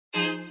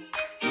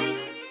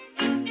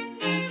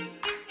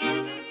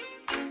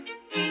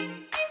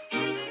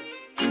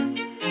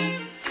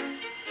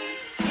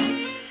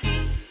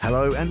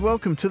Hello and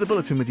welcome to the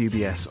Bulletin with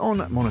UBS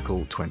on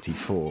Monocle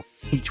 24.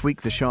 Each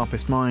week, the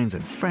sharpest minds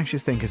and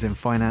freshest thinkers in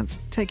finance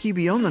take you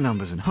beyond the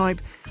numbers and hype,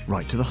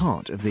 right to the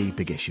heart of the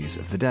big issues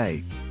of the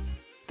day.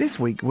 This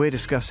week, we're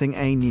discussing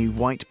a new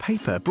white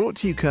paper brought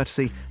to you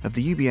courtesy of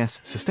the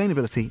UBS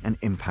Sustainability and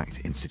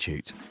Impact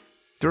Institute.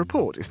 The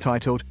report is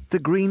titled The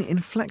Green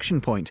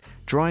Inflection Point,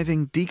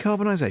 Driving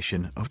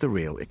Decarbonisation of the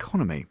Real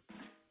Economy.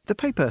 The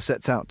paper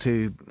sets out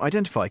to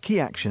identify key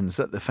actions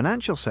that the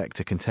financial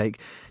sector can take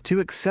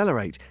to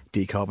accelerate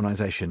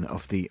decarbonisation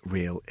of the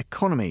real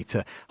economy,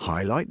 to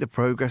highlight the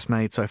progress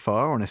made so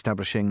far on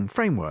establishing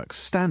frameworks,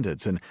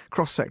 standards and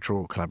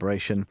cross-sectoral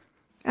collaboration,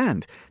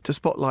 and to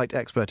spotlight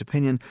expert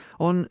opinion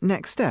on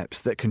next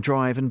steps that can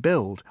drive and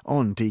build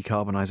on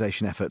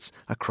decarbonisation efforts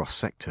across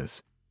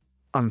sectors.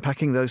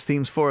 Unpacking those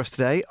themes for us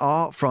today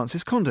are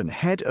Francis Condon,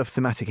 Head of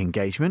Thematic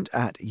Engagement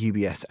at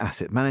UBS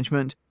Asset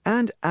Management,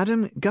 and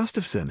Adam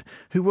Gustafsson,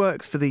 who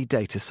works for the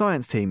data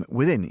science team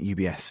within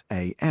UBS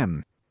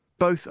AM.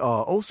 Both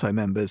are also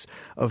members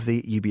of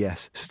the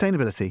UBS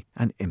Sustainability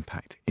and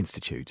Impact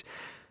Institute.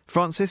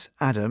 Francis,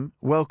 Adam,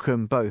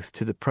 welcome both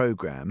to the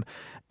programme.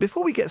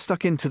 Before we get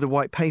stuck into the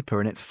white paper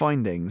and its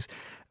findings,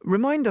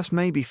 remind us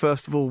maybe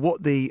first of all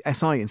what the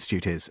SI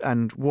Institute is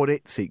and what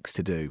it seeks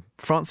to do.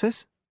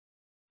 Francis?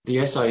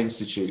 The SI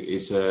Institute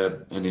is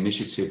an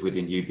initiative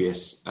within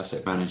UBS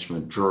Asset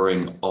Management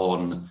drawing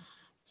on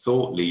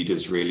thought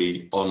leaders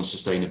really on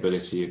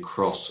sustainability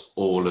across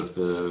all of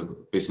the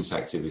business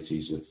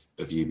activities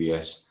of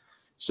UBS.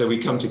 So we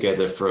come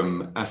together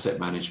from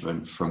asset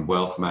management, from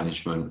wealth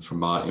management,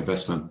 from our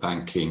investment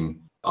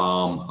banking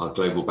arm, our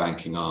global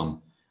banking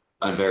arm,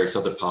 and various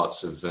other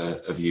parts of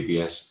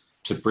UBS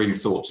to bring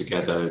thought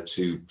together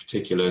to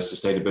particular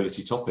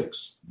sustainability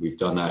topics. We've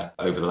done that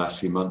over the last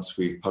few months.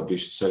 We've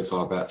published so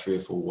far about 3 or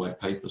 4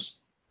 white papers.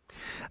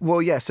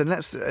 Well, yes, and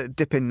let's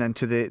dip in then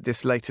to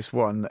this latest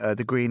one,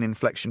 the Green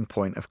Inflection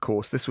Point, of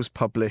course. This was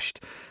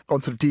published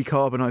on sort of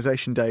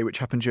Decarbonisation Day, which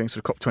happened during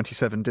sort of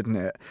COP27, didn't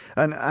it?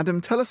 And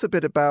Adam, tell us a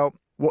bit about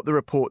what the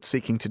report's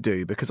seeking to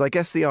do, because I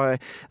guess the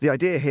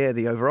idea here,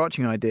 the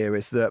overarching idea,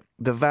 is that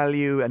the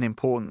value and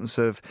importance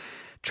of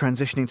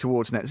transitioning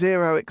towards net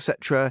zero,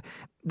 etc.,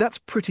 that's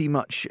pretty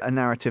much a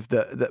narrative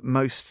that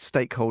most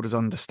stakeholders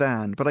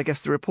understand. But I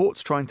guess the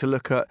report's trying to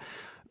look at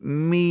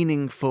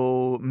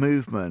meaningful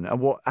movement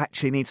and what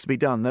actually needs to be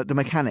done, the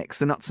mechanics,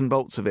 the nuts and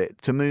bolts of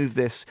it, to move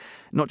this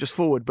not just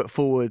forward, but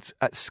forwards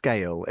at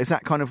scale. Is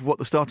that kind of what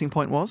the starting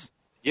point was?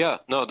 Yeah,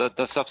 no,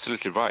 that's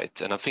absolutely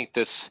right. And I think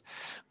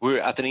we're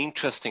at an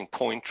interesting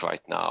point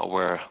right now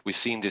where we're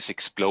seeing this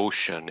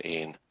explosion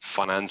in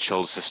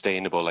financial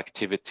sustainable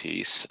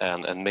activities.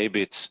 And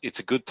maybe it's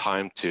a good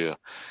time to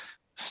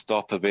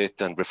stop a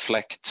bit and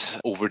reflect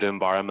over the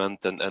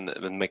environment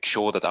and make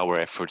sure that our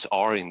efforts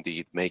are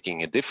indeed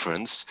making a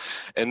difference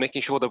and making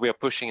sure that we are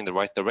pushing in the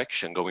right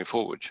direction going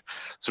forward.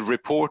 So the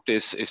report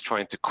is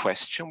trying to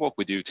question what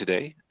we do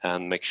today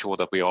and make sure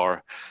that we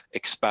are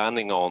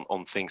expanding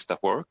on things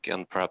that work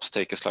and perhaps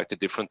take a slightly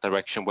different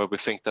direction where we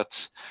think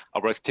that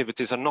our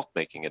activities are not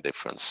making a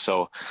difference.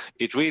 So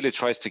it really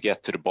tries to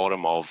get to the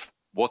bottom of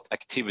what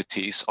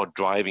activities are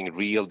driving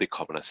real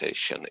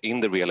decarbonization in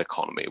the real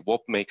economy,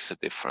 what makes a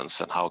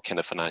difference, and how can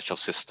a financial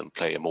system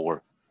play a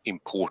more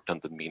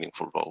important and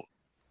meaningful role.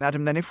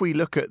 Adam, then if we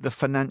look at the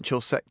financial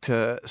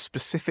sector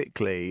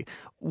specifically,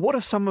 what are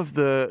some of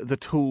the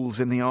tools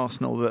in the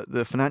arsenal that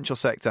the financial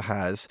sector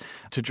has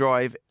to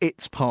drive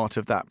its part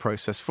of that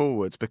process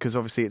forwards? Because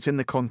obviously it's in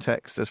the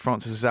context, as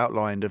Francis has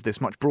outlined, of this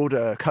much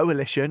broader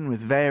coalition with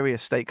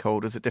various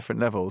stakeholders at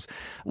different levels.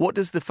 What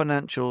does the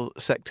financial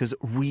sector's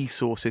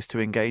resources to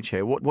engage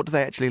here? What do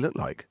they actually look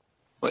like?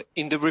 Well,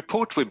 in the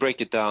report, we break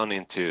it down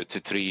into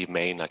 3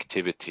 main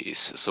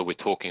activities. So we're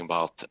talking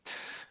about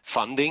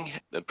funding,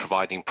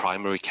 providing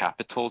primary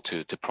capital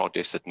to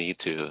projects that need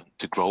to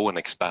grow and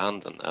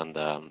expand and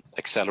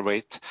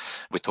accelerate.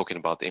 We're talking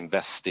about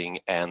investing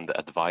and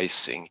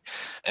advising.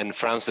 And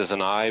Francis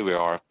and I, we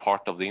are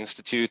part of the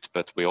Institute,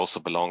 but we also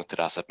belong to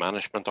the asset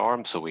management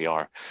arm. So we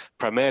are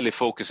primarily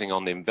focusing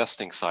on the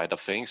investing side of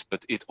things,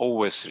 but it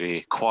always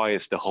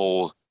requires the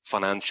whole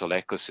financial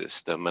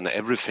ecosystem and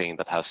everything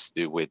that has to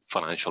do with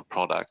financial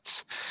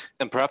products.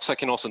 And perhaps I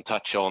can also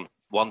touch on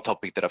one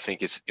topic that I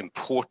think is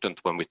important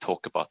when we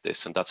talk about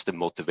this, and that's the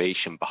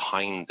motivation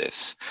behind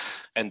this.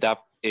 And that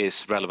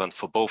is relevant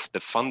for both the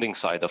funding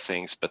side of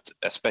things, but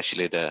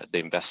especially the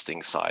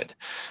investing side.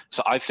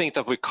 So I think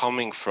that we're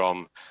coming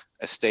from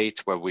a state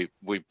where we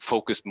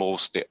focused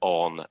mostly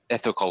on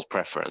ethical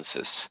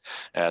preferences.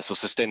 So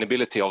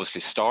sustainability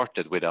obviously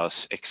started with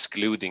us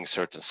excluding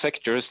certain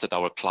sectors that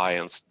our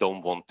clients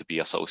don't want to be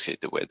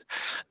associated with.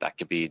 That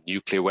could be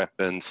nuclear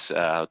weapons,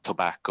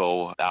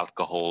 tobacco,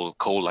 alcohol,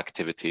 coal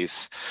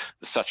activities,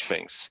 such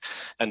things.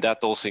 And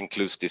that also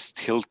includes this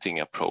tilting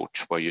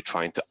approach where you're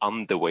trying to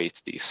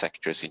underweight these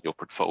sectors in your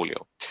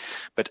portfolio.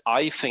 But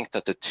I think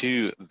that the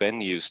 2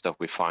 venues that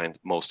we find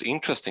most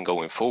interesting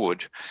going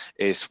forward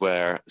is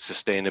where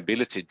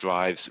sustainability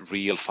drives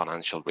real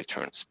financial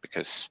returns,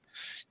 because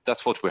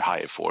that's what we're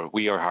hired for.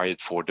 We are hired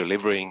for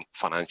delivering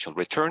financial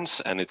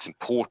returns, and it's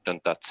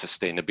important that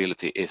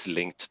sustainability is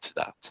linked to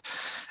that.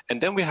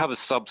 And then we have a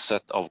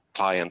subset of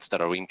clients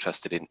that are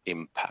interested in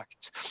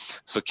impact.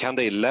 So can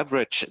they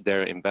leverage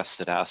their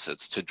invested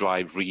assets to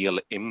drive real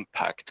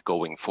impact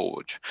going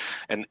forward?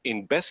 And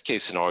in best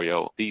case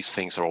scenario, these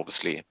things are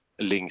obviously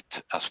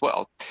linked as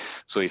well.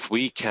 So if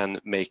we can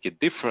make a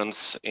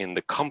difference in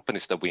the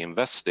companies that we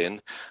invest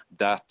in,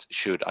 that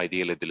should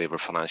ideally deliver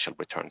financial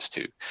returns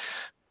too.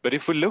 But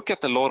if we look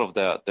at a lot of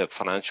the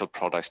financial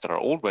products that are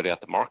already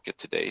at the market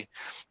today,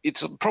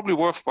 it's probably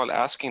worthwhile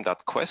asking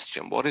that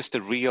question. What is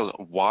the real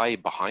why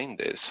behind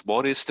this?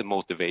 What is the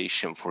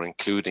motivation for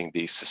including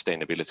these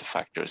sustainability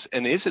factors?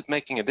 And is it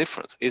making a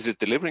difference? Is it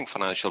delivering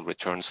financial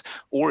returns,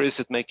 or is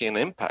it making an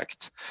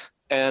impact?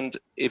 And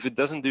if it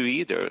doesn't do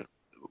either,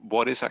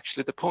 what is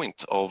actually the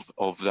point of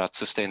that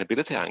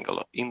sustainability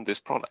angle in this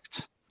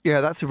product?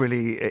 Yeah, that's a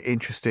really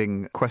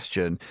interesting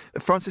question.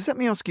 Francis, let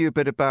me ask you a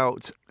bit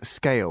about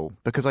scale,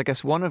 because I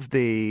guess one of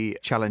the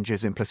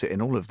challenges implicit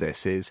in all of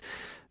this is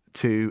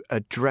to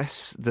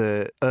address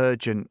the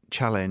urgent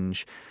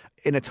challenge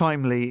in a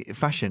timely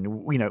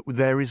fashion. You know,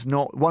 there is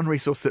not one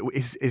resource that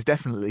is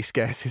definitely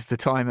scarce, is the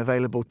time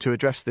available to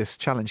address this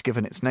challenge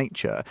given its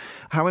nature.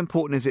 How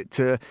important is it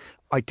to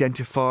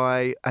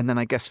identify, and then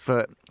I guess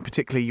for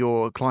particularly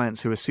your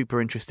clients who are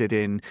super interested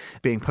in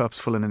being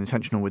purposeful and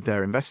intentional with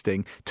their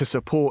investing, to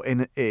support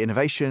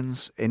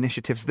innovations,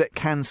 initiatives that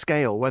can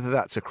scale, whether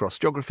that's across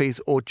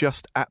geographies or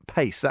just at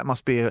pace? That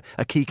must be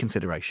a key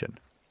consideration.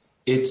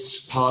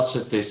 It's part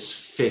of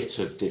this fit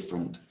of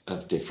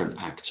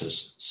different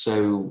actors.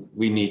 So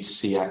we need to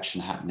see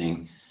action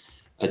happening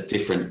at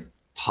different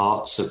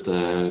parts of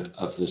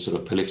the sort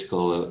of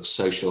political,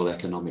 social,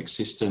 economic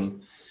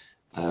system.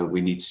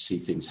 We need to see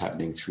things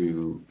happening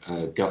through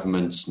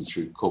governments and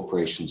through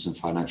corporations and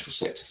financial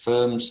sector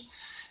firms.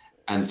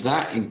 And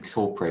that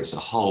incorporates a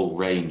whole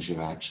range of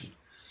action.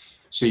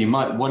 So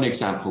one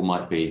example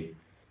might be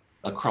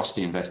across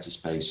the investor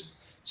space,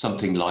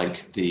 something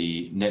like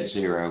the Net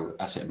Zero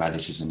Asset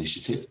Managers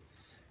Initiative.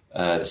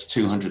 There's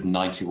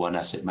 291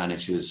 asset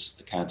managers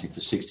accounting for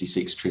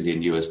 $66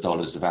 trillion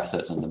of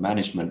assets under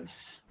management,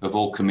 who have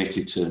all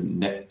committed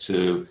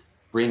to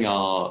bring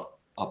our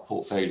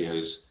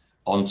portfolios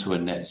onto a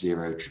net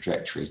zero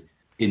trajectory,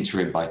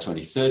 interim by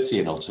 2030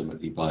 and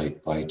ultimately by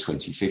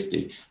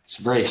 2050. It's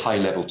a very high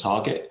level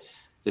target.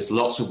 There's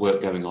lots of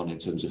work going on in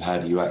terms of how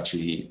do you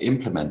actually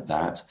implement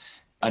that.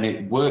 And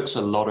it works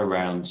a lot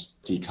around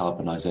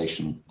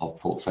decarbonisation of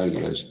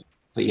portfolios.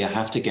 But you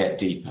have to get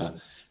deeper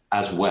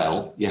as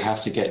well. You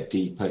have to get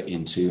deeper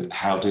into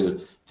how do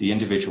the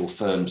individual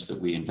firms that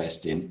we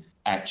invest in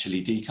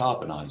actually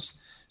decarbonise.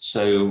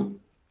 So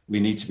we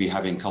need to be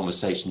having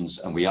conversations,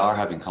 and we are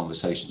having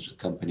conversations with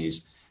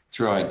companies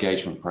through our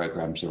engagement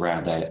programs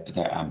around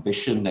their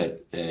ambition,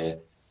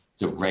 the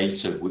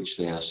rate at which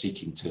they are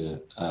seeking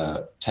to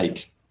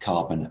take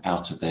carbon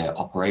out of their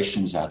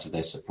operations, out of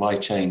their supply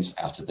chains,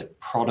 out of their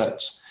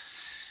products.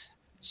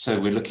 So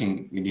we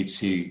need to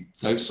see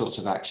those sorts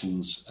of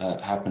actions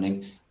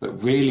happening,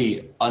 but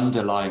really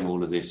underlying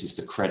all of this is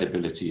the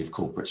credibility of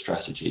corporate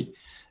strategy.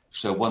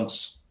 So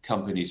once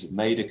companies have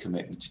made a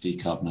commitment to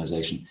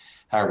decarbonisation,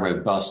 how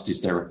robust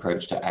is their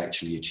approach to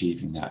actually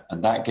achieving that?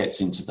 And that gets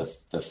into the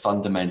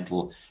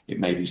fundamental,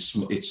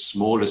 it's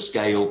smaller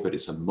scale, but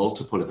it's a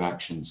multiple of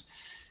actions.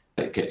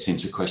 It gets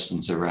into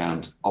questions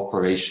around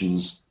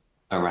operations,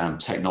 around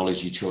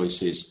technology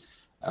choices,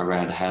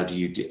 around how do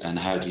you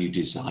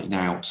design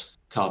out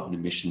carbon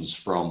emissions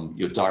from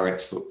your direct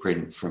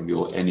footprint, from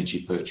your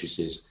energy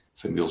purchases,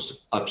 from your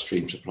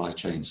upstream supply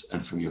chains,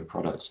 and from your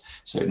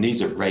products. So it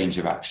needs a range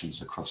of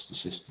actions across the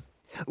system.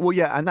 Well,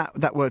 yeah, and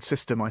that word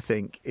system, I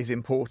think, is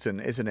important,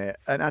 isn't it?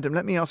 And Adam,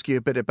 let me ask you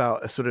a bit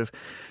about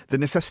the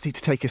necessity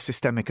to take a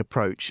systemic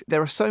approach.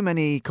 There are so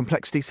many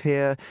complexities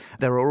here.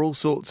 There are all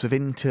sorts of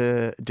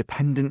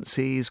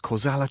interdependencies,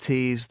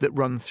 causalities that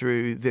run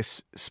through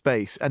this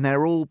space, and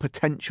they're all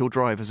potential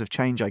drivers of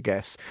change, I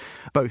guess,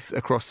 both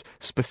across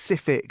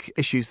specific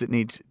issues that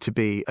need to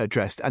be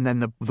addressed and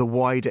then the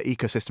wider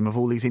ecosystem of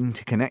all these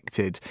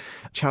interconnected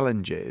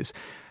challenges.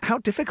 How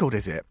difficult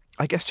is it?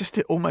 I guess just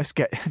to almost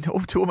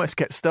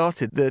get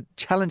started, the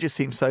challenges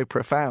seem so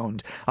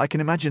profound. I can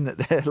imagine that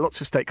there are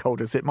lots of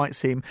stakeholders. It might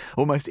seem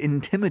almost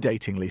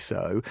intimidatingly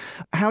so.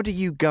 How do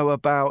you go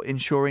about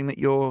ensuring that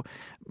you're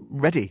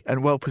ready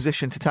and well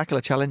positioned to tackle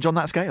a challenge on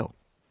that scale?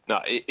 No,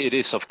 it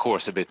is, of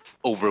course, a bit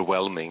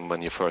overwhelming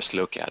when you first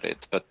look at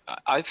it. But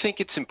I think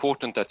it's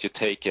important that you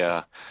take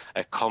a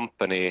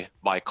company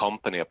by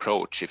company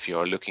approach if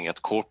you're looking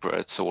at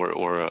corporates,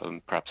 or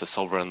perhaps a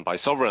sovereign by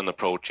sovereign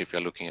approach if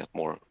you're looking at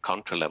more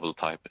country level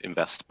type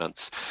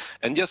investments,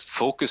 and just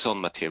focus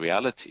on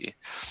materiality.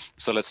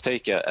 So let's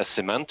take a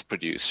cement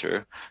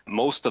producer.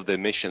 Most of the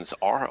emissions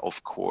are,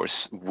 of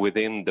course,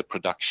 within the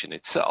production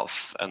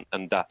itself.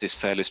 And that is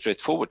fairly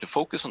straightforward to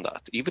focus on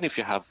that, even if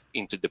you have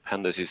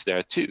interdependencies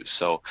there too. use.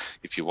 So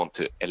if you want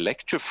to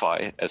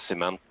electrify a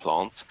cement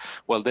plant,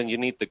 well, then you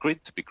need the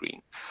grid to be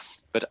green.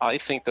 But I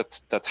think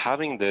that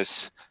having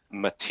this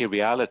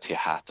materiality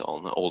hat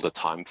on all the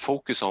time,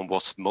 focus on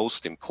what's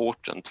most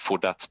important for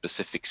that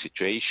specific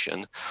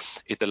situation,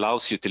 it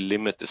allows you to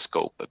limit the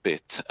scope a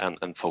bit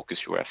and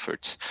focus your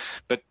efforts.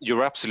 But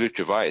you're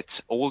absolutely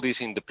right. All these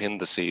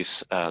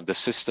independencies, the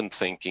system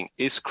thinking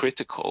is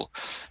critical.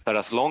 But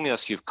as long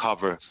as you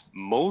cover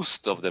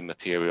most of the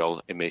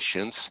material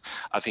emissions,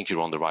 I think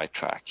you're on the right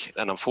track.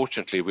 And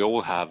unfortunately, we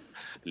all have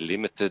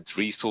limited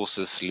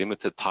resources,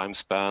 limited time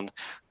span,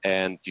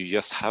 and you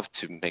just have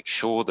to make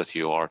sure that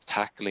you are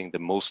tackling the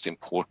most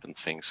important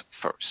things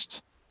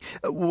first.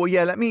 Well,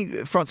 yeah, let me,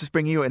 Francis,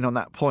 bring you in on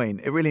that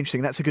point. Really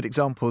interesting. That's a good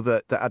example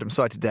that Adam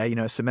cited there,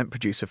 a cement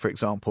producer, for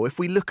example. If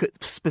we look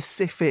at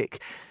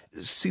specific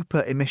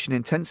super emission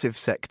intensive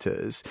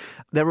sectors,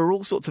 there are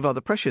all sorts of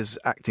other pressures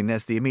acting.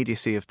 There's the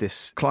immediacy of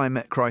this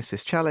climate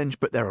crisis challenge,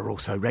 but there are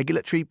also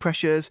regulatory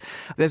pressures.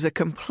 There's a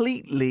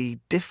completely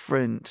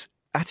different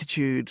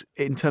attitude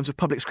in terms of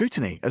public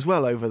scrutiny as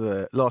well over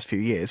the last few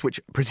years, which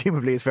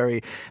presumably is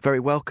very, very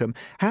welcome.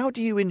 How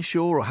do you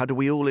ensure, or how do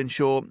we all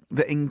ensure,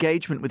 that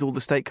engagement with all the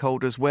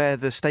stakeholders where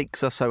the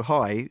stakes are so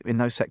high in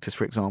those sectors,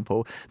 for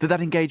example,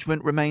 that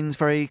engagement remains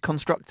very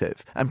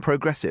constructive and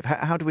progressive?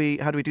 How do we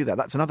do that?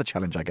 That's another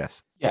challenge, I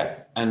guess.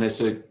 Yeah, and there's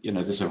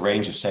a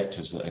range of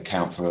sectors that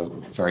account for a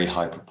very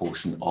high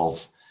proportion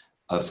of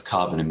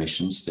carbon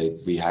emissions.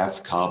 We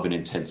have carbon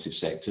intensive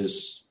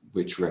sectors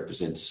which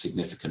represent a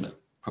significant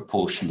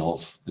proportion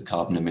of the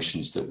carbon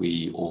emissions that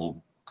we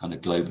all kind of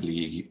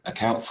globally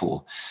account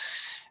for.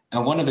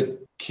 And one of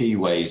the key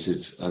ways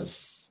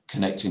of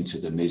connecting to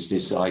them is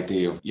this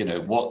idea of,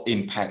 what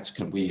impact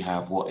can we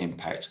have? What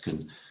impact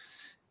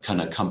can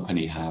a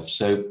company have?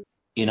 So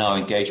in our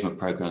engagement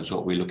programs,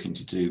 what we're looking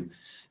to do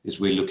is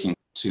we're looking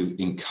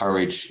to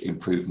encourage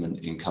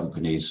improvement in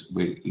companies.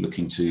 We're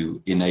looking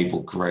to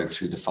enable growth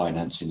through the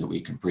financing that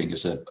we can bring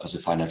as a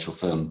financial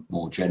firm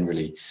more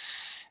generally.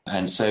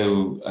 And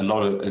so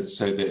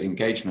the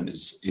engagement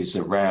is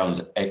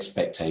around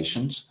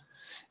expectations.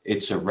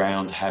 It's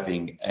around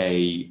having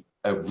a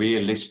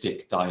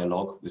realistic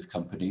dialogue with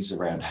companies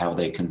around how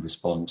they can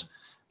respond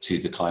to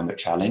the climate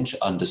challenge,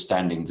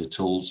 understanding the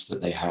tools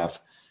that they have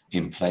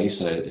in place,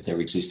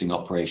 their existing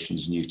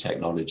operations, new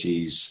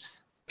technologies,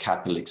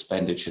 capital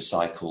expenditure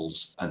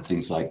cycles, and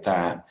things like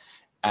that,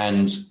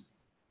 and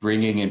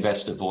bringing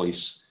investor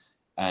voice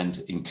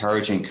and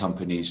encouraging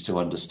companies to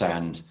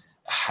understand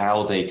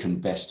how they can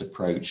best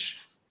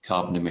approach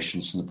carbon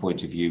emissions from the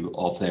point of view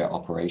of their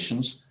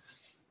operations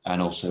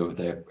and also of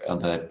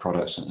their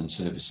products and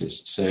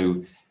services.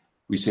 So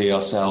we see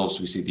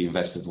the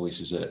investor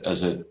voice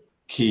as a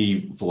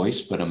key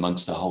voice, but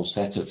amongst a whole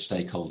set of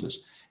stakeholders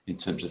in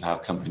terms of how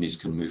companies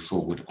can move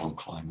forward on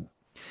climate.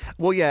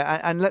 Well, yeah,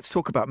 and let's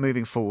talk about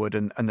moving forward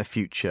and the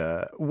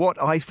future. What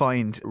I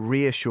find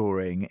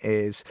reassuring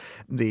is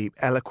the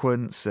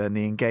eloquence and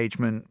the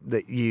engagement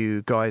that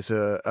you guys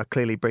are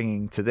clearly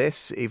bringing to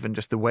this, even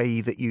just the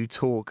way that you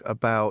talk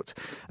about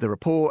the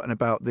report and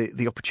about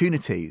the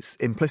opportunities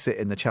implicit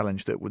in the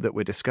challenge that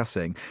we're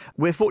discussing.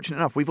 We're fortunate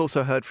enough, we've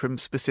also heard from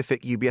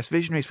specific UBS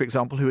visionaries, for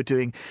example, who are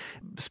doing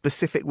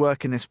specific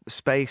work in this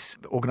space,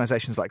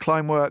 organisations like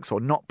Climeworks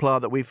or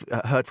Notpla that we've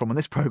heard from on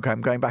this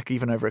programme going back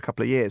even over a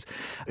couple of years,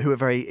 who are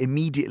very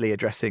immediately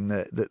addressing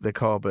the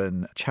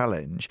carbon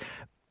challenge.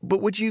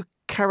 But would you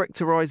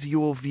characterise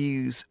your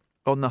views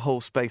on the whole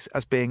space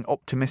as being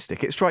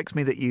optimistic? It strikes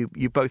me that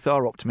you both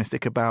are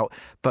optimistic about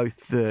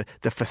both the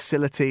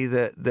facility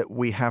that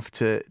we have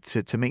to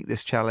meet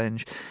this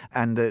challenge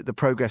and the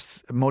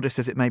progress, modest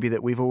as it may be,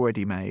 that we've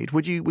already made.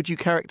 Would you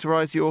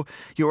characterise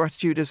your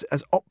attitude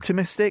as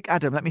optimistic?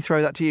 Adam, let me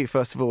throw that to you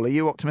first of all. Are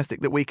you optimistic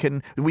that we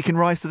can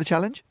rise to the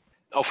challenge?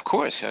 Of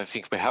course, I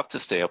think we have to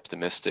stay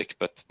optimistic,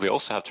 but we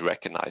also have to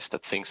recognize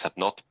that things have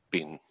not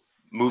been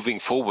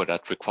moving forward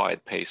at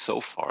required pace so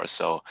far.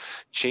 So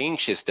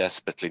change is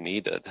desperately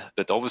needed,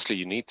 but obviously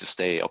you need to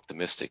stay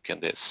optimistic in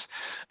this.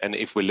 And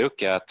if we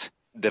look at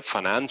the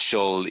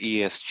financial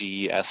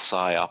ESG,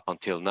 SI up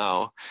until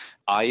now,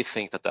 I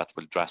think that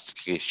will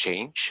drastically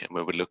change. And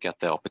when we look at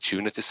the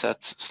opportunity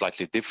set,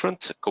 slightly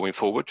different going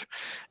forward.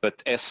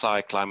 But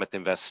SI, climate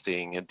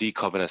investing, and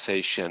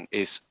decarbonization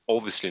is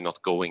obviously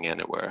not going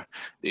anywhere.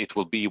 It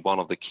will be one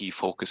of the key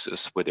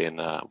focuses within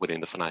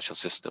the financial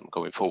system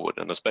going forward,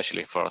 and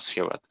especially for us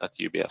here at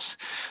UBS.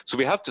 So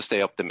we have to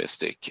stay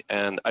optimistic.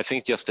 And I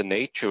think just the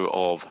nature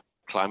of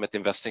climate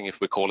investing, if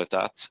we call it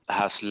that,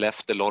 has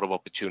left a lot of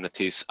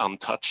opportunities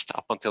untouched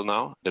up until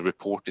now. The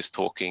report is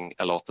talking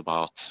a lot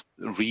about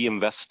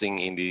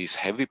reinvesting in these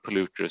heavy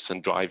polluters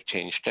and drive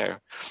change there.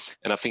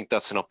 And I think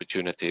that's an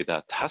opportunity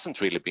that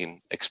hasn't really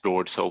been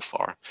explored so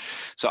far.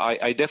 So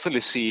I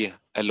definitely see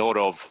a lot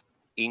of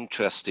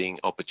interesting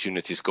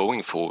opportunities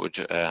going forward.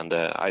 And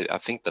I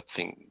think that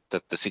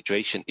the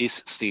situation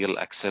is still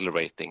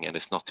accelerating and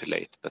it's not too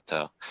late.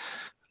 But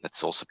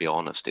let's also be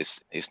honest,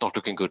 it's not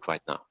looking good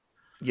right now.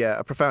 Yeah,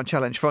 a profound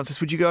challenge. Francis,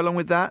 would you go along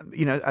with that?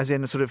 You know, as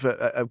in a sort of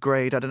a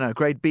grade, I don't know,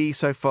 grade B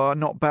so far,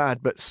 not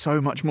bad, but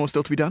so much more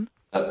still to be done?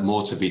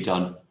 More to be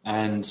done.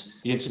 And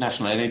the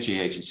International Energy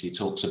Agency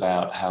talks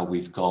about how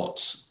we've got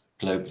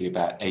globally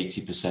about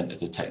 80%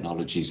 of the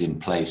technologies in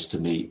place to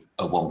meet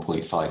a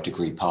 1.5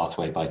 degree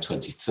pathway by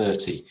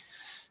 2030.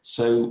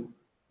 So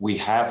we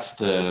have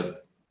the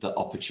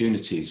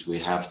opportunities, we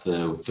have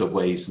the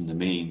ways and the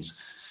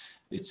means.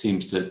 It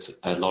seems that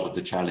a lot of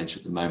the challenge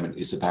at the moment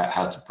is about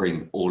how to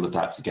bring all of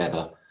that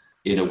together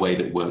in a way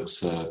that works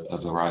for a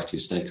variety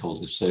of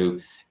stakeholders. So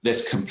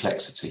there's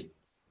complexity.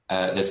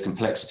 There's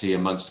complexity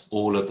amongst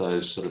all of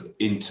those sort of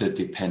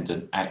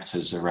interdependent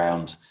actors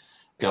around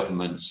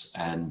governments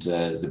and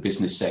the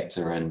business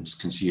sector and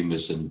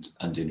consumers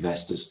and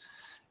investors.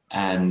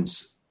 And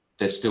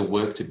there's still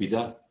work to be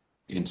done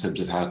in terms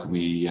of how can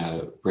we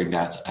bring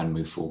that and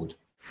move forward.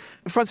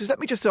 Francis, let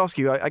me just ask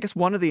you, I guess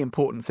one of the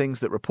important things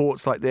that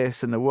reports like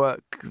this and the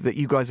work that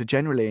you guys are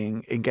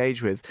generally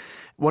engaged with,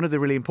 one of the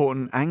really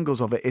important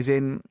angles of it is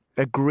in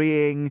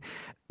agreeing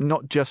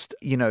not just,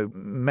 you know,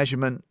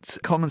 measurement,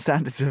 common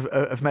standards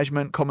of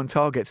measurement, common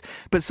targets,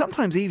 but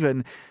sometimes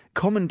even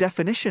common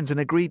definitions and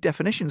agreed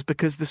definitions,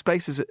 because the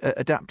space has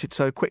adapted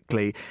so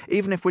quickly.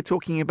 Even if we're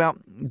talking about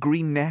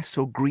greenness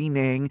or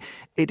greening,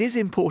 it is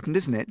important,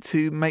 isn't it,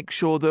 to make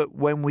sure that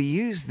when we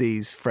use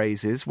these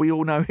phrases, we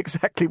all know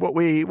exactly what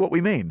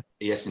we mean.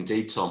 Yes,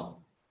 indeed, Tom.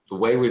 The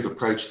way we've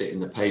approached it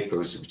in the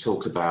paper is we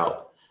talk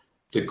about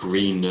the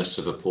greenness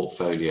of a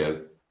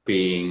portfolio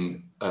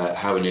being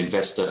how an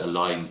investor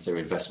aligns their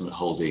investment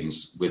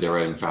holdings with their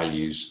own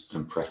values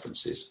and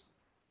preferences.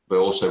 We're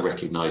also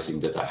recognising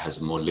that has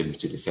a more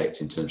limited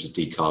effect in terms of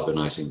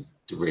decarbonising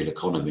the real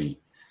economy,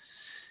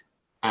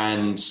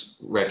 and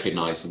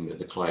recognising that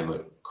the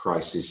climate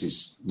crisis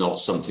is not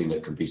something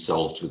that can be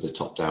solved with a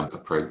top-down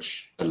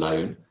approach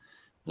alone,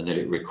 and that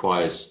it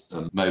requires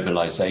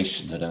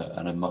mobilisation at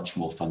a much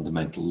more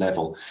fundamental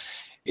level.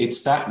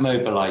 It's that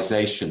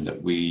mobilisation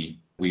that we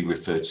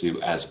refer to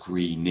as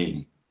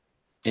greening.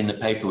 In the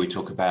paper, we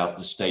talk about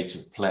the state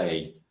of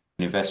play,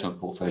 an investment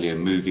portfolio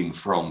moving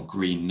from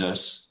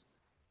greenness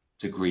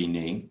to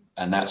greening,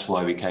 and that's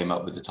why we came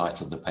up with the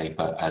title of the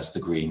paper as The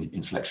Green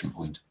Inflection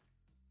Point.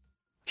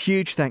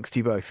 Huge thanks to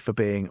you both for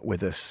being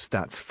with us.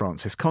 That's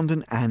Francis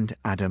Condon and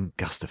Adam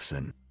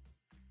Gustafsson.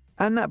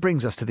 And that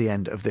brings us to the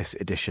end of this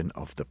edition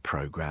of the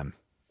programme.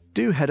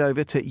 Do head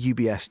over to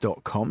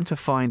ubs.com to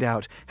find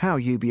out how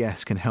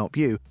UBS can help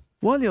you.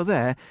 While you're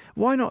there,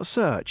 why not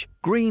search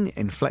Green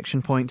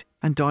Inflection Point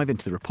and dive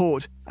into the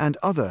report and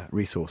other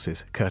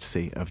resources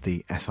courtesy of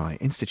the SI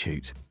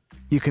Institute.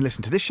 You can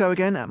listen to this show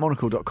again at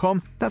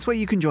monocle.com. That's where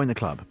you can join the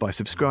club by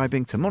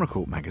subscribing to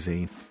Monocle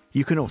magazine.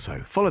 You can also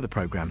follow the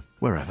programme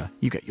wherever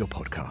you get your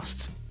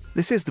podcasts.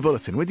 This is The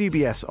Bulletin with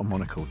UBS on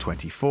Monocle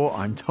 24.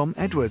 I'm Tom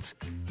Edwards.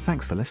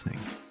 Thanks for listening.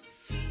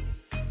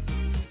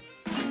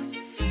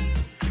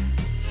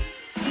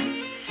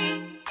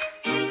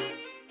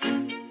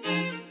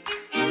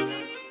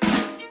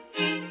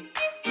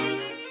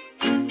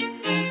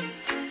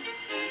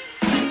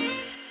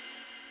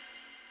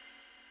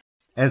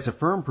 As a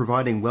firm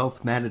providing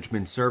wealth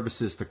management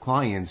services to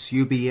clients,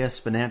 UBS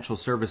Financial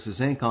Services,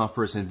 Inc.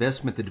 offers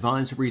investment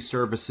advisory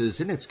services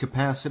in its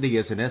capacity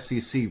as an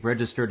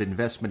SEC-registered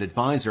investment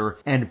advisor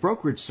and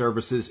brokerage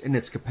services in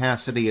its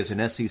capacity as an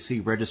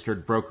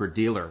SEC-registered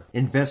broker-dealer.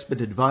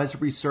 Investment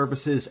advisory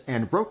services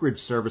and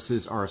brokerage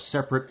services are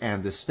separate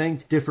and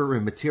distinct, differ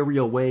in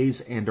material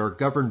ways, and are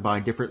governed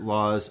by different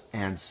laws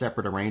and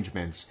separate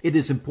arrangements. It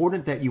is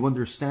important that you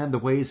understand the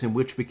ways in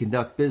which we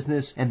conduct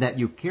business and that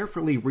you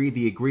carefully read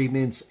the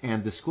agreements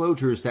and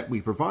disclosures that we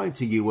provide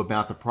to you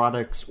about the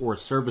products or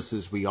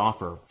services we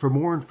offer. For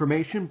more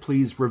information,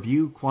 please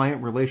review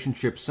Client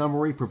Relationship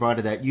Summary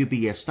provided at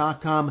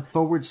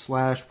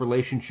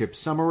ubs.com/relationship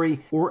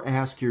summary or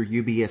ask your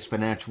UBS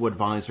financial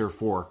advisor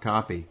for a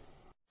copy.